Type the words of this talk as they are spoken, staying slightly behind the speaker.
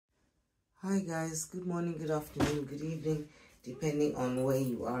Hi guys, good morning, good afternoon, good evening, depending on where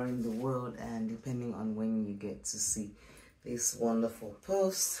you are in the world and depending on when you get to see this wonderful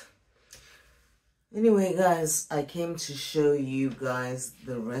post. Anyway guys, I came to show you guys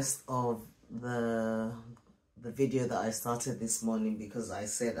the rest of the video that I started this morning because I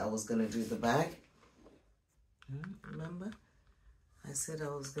said I was going to do the bag. Remember? I said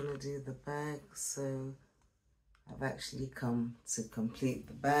I was going to do the bag, so I've actually come to complete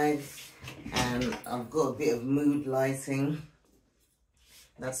the bag, and I've got a bit of mood lighting.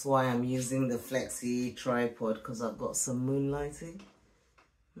 That's why I'm using the flexi tripod, because I've got some mood lighting.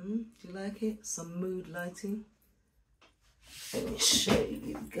 Do you like it? Some mood lighting. Let me show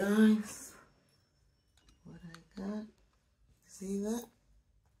you guys what I got. See that?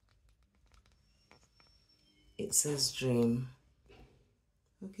 It says dream.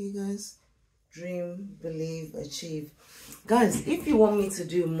 Okay guys. Dream, believe, achieve. Guys, if you want me to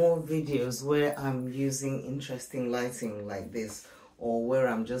do more videos where I'm using interesting lighting like this, or where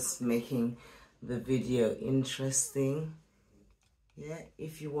I'm just making the video interesting, yeah,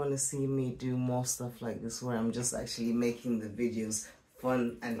 if you want to see me do more stuff like this where I'm just actually making the videos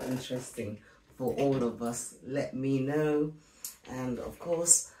fun and interesting for all of us, let me know. And of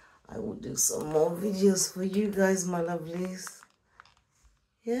course, I will do some more videos for you guys, my lovelies.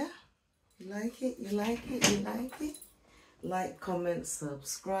 Yeah? You like it? You like it? You like it? Like, comment,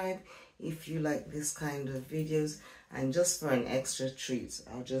 subscribe if you like this kind of videos. And just for an extra treat,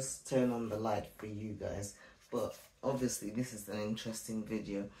 I'll just turn on the light for you guys. But obviously this is an interesting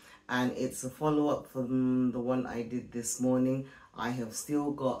video, and it's a follow-up from the one I did this morning. I have still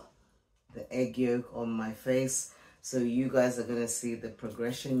got the egg yolk on my face, so you guys are going to see the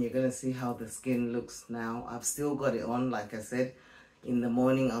progression. You're going to see how the skin looks now. I've still got it on, like I said. In the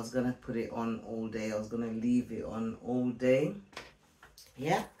morning, I was going to put it on all day. I was going to leave it on all day.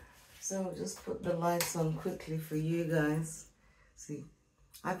 Yeah. So just put the lights on quickly for you guys. See,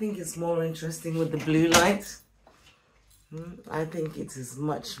 I think it's more interesting with the blue light. I think it is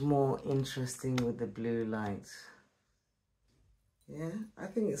much more interesting with the blue light. Yeah, I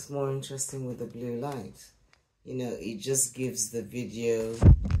think it's more interesting with the blue light. You know, it just gives the video,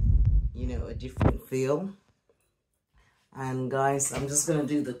 you know, a different feel. And guys, I'm just going to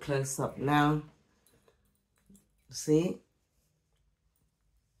do the close-up now. See?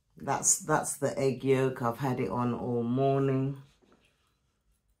 That's the egg yolk. I've had it on all morning.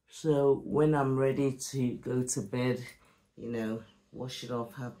 So when I'm ready to go to bed, you know, wash it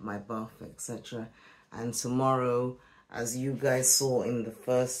off, have my bath, etc. And tomorrow, as you guys saw in the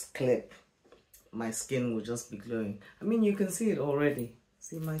first clip, my skin will just be glowing. I mean, you can see it already.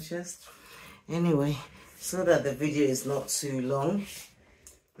 See my chest? Anyway, so that the video is not too long,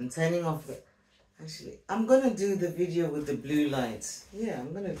 I'm turning off the... Actually, I'm going to do the video with the blue light. Yeah,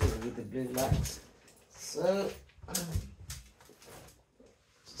 I'm going to do it with the blue light. So,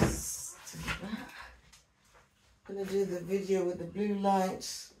 just do that. I'm going to do the video with the blue light.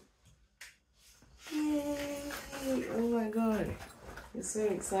 Yay! Oh my God. It's so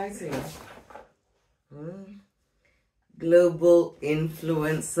exciting. Global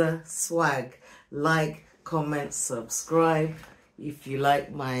influencer swag. Like, comment, subscribe if you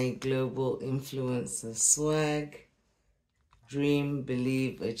like my global influencer swag. Dream,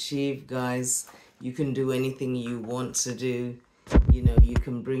 believe, achieve. Guys, you can do anything you want to do. You know, you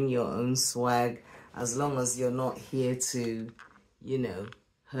can bring your own swag, as long as you're not here to, you know,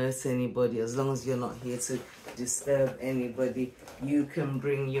 hurt anybody, as long as you're not here to disturb anybody. You can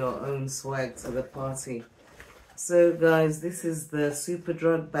bring your own swag to the party. So guys, this is the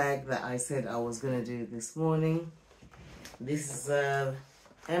Superdrug bag that I said I was going to do this morning. This is a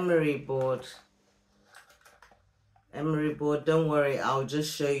emery board. Emery board, don't worry, I'll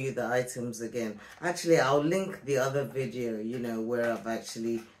just show you the items again. Actually, I'll link the other video, you know, where I've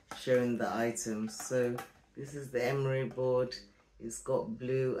actually shown the items. So this is the emery board. It's got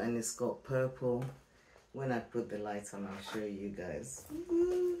blue and it's got purple. When I put the light on, I'll show you guys.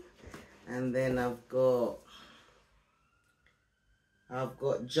 And then I've got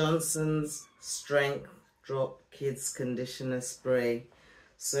Johnson's Strength Drop Kids Conditioner Spray.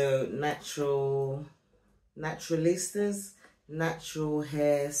 So naturalistas, natural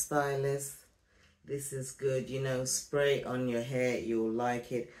hair stylists. This is good, you know, spray on your hair, you'll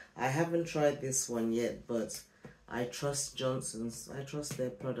like it. I haven't tried this one yet, but I trust Johnson's. I trust their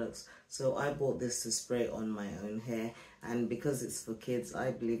products. So I bought this to spray on my own hair, and because it's for kids,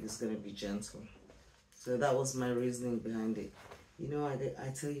 I believe it's going to be gentle. So that was my reasoning behind it. You know, I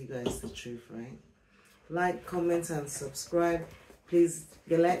tell you guys the truth, right? Like, comment, and subscribe. Please,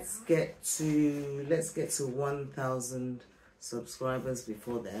 let's get to 1,000 subscribers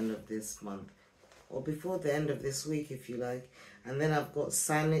before the end of this month, or before the end of this week if you like. And then I've got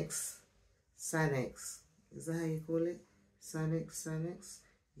Sanex, is that how you call it? Sanex,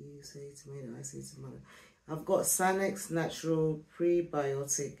 you say tomato, I say tomato. I've got Sanex Natural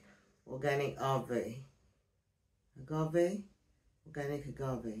Prebiotic Organic Organic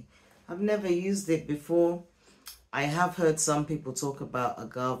Agave. I've never used it before. I have heard some people talk about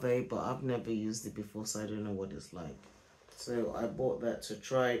agave, but I've never used it before, so I don't know what it's like. So I bought that to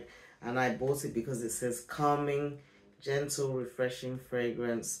try it, and I bought it because it says calming, gentle, refreshing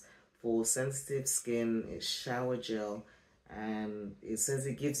fragrance for sensitive skin. It's shower gel, and it says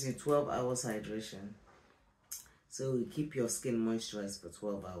it gives you 12 hours hydration. So you keep your skin moisturized for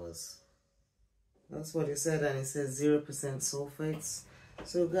 12 hours. That's what it said, and it says 0% sulfates.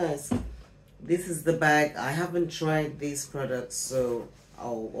 So guys, this is the bag. I haven't tried these products, so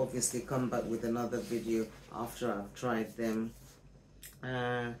I'll obviously come back with another video after I've tried them.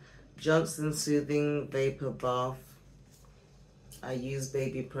 Johnson Soothing Vapor Bath. I use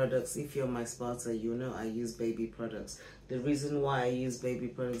baby products. If you're my Spartan, you know I use baby products. The reason why I use baby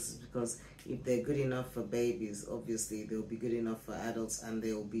products is because if they're good enough for babies, obviously they'll be good enough for adults, and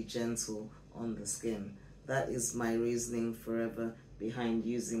they'll be gentle on the skin. That is my reasoning forever behind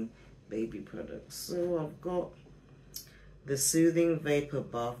using baby products. So I've got the Soothing Vapor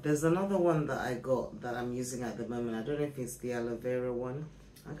Bath. There's another one that I got that I'm using at the moment. I don't know if it's the aloe vera one.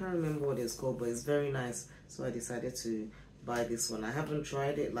 I can't remember what it's called, but it's very nice. So I decided to buy this one. I haven't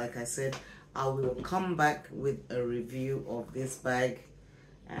tried it. Like I said, I will come back with a review of this bag,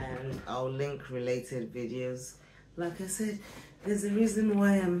 and I'll link related videos. Like I said, there's a reason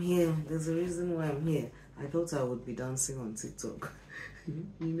why I'm here. There's a reason why I'm here. I thought I would be dancing on TikTok. You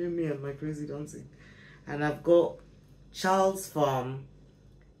know me and my crazy dancing. And I've got Charles Farm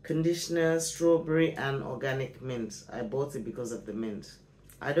conditioner, strawberry and organic mint. I bought it because of the mint.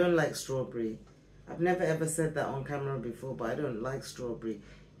 I don't like strawberry. I've never ever said that on camera before, but I don't like strawberry.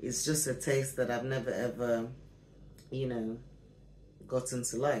 It's just a taste that I've never ever, you know, gotten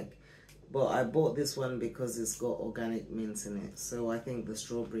to like. But I bought this one because it's got organic mint in it. So I think the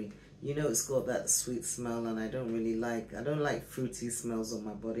strawberry, you know, it's got that sweet smell, and I don't like fruity smells on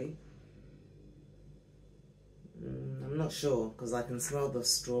my body. I'm not sure because I can smell the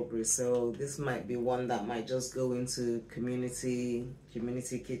strawberry. So this might be one that might just go into community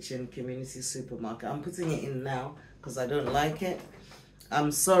kitchen, community supermarket. I'm putting it in now because I don't like it.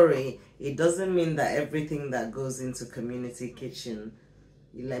 I'm sorry, it doesn't mean that everything that goes into community kitchen,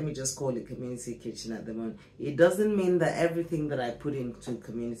 let me just call it community kitchen at the moment, it doesn't mean that everything that I put into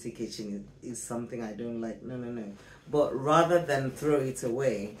community kitchen is something I don't like. No. But rather than throw it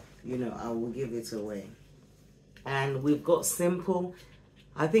away, you know, I will give it away. And we've got Simple.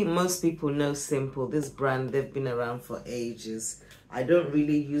 I think most people know Simple. This brand, they've been around for ages. I don't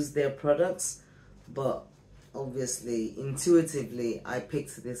really use their products, but obviously, intuitively, I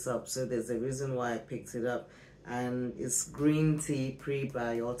picked this up. So there's a reason why I picked it up. And it's green tea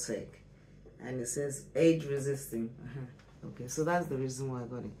prebiotic. And it says age resisting. Okay, so that's the reason why I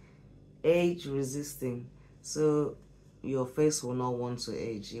got it. Age resisting. So your face will not want to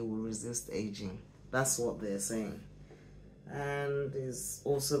age. It will resist aging. That's what they're saying. And it's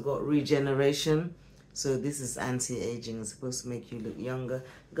also got regeneration. So this is anti-aging. It's supposed to make you look younger.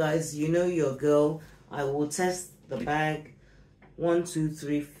 Guys, you know your girl. I will test the bag. 1, 2,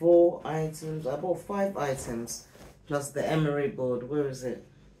 3, 4 items. I bought 5 items. Plus the emery board. Where is it?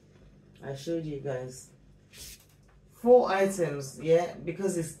 I showed you guys. 4 items, yeah,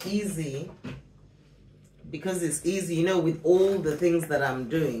 because it's easy. Because it's easy, you know, with all the things that I'm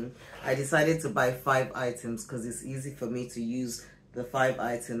doing, I decided to buy 5 items because it's easy for me to use the 5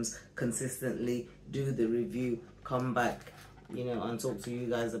 items consistently, do the review, come back, you know, and talk to you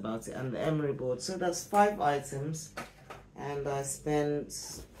guys about it. And the emery board. So that's 5 items. And I spent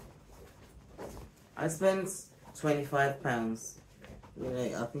 £25. You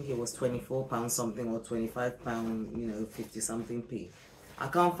know, I think it was £24 something or £25, you know, 50 something p. I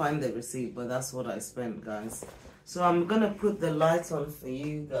can't find the receipt, but that's what I spent, guys. So I'm gonna put the light on for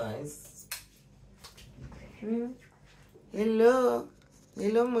you guys. Hello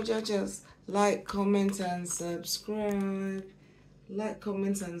muchachos. Like, comment and subscribe. Like,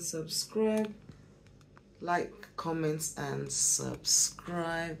 comment and subscribe. Like, comment and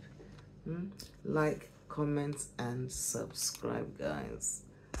subscribe. Like, comment and subscribe, guys.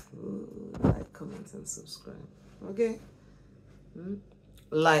 Ooh, like, comment and subscribe. Okay.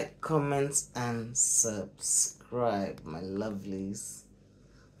 Like, comment and subscribe, my lovelies.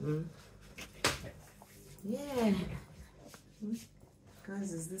 Yeah.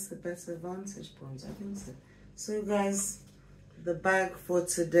 Guys, is this the better vantage point? I think so. So guys, the bag for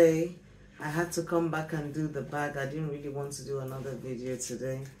today. I had to come back and do the bag. I didn't really want to do another video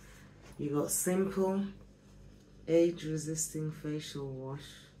today. You got simple age-resisting facial wash,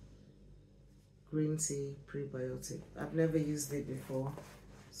 green tea prebiotic. I've never used it before,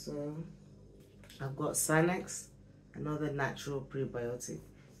 so I've got Sinex, another natural prebiotic.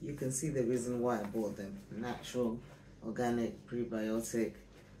 You can see the reason why I bought them. Natural, organic prebiotic.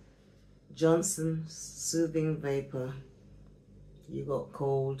 Johnson Soothing Vapor. You got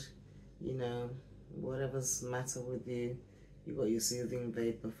cold, you know, whatever's matter with you. You got your soothing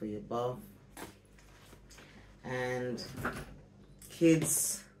vapor for your bath. And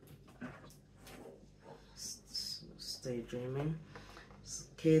kids, stay dreaming.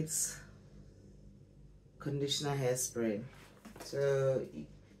 Kids conditioner hairspray. So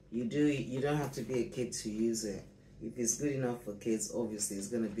you don't have to be a kid to use it. If it's good enough for kids, obviously it's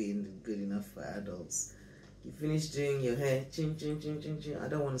gonna be good enough for adults. You finish doing your hair, chin chin chin chin chin. I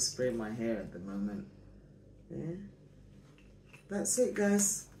don't want to spray my hair at the moment. Yeah, that's it,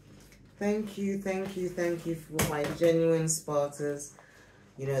 guys. Thank you for my genuine Spartans.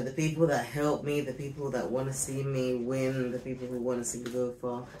 You know, the people that help me, the people that want to see me win, the people who want to see me go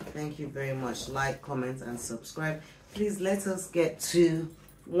far. Thank you very much. Like, comment, and subscribe. Please let us get to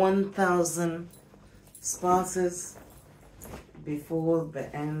 1,000 Spartans before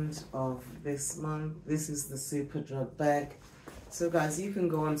the end of this month. This is the Superdrug bag. So guys, you can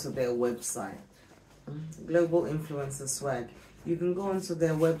go onto their website, Global Influencer Swag. You can go onto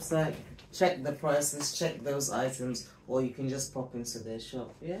their website, check the prices, check those items, or you can just pop into their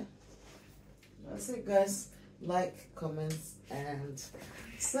shop. Yeah, that's it, guys. Like, comment, and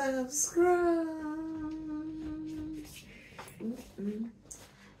subscribe.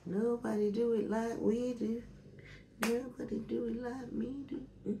 Nobody do it like we do. Nobody do it like me do.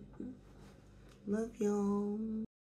 Love y'all.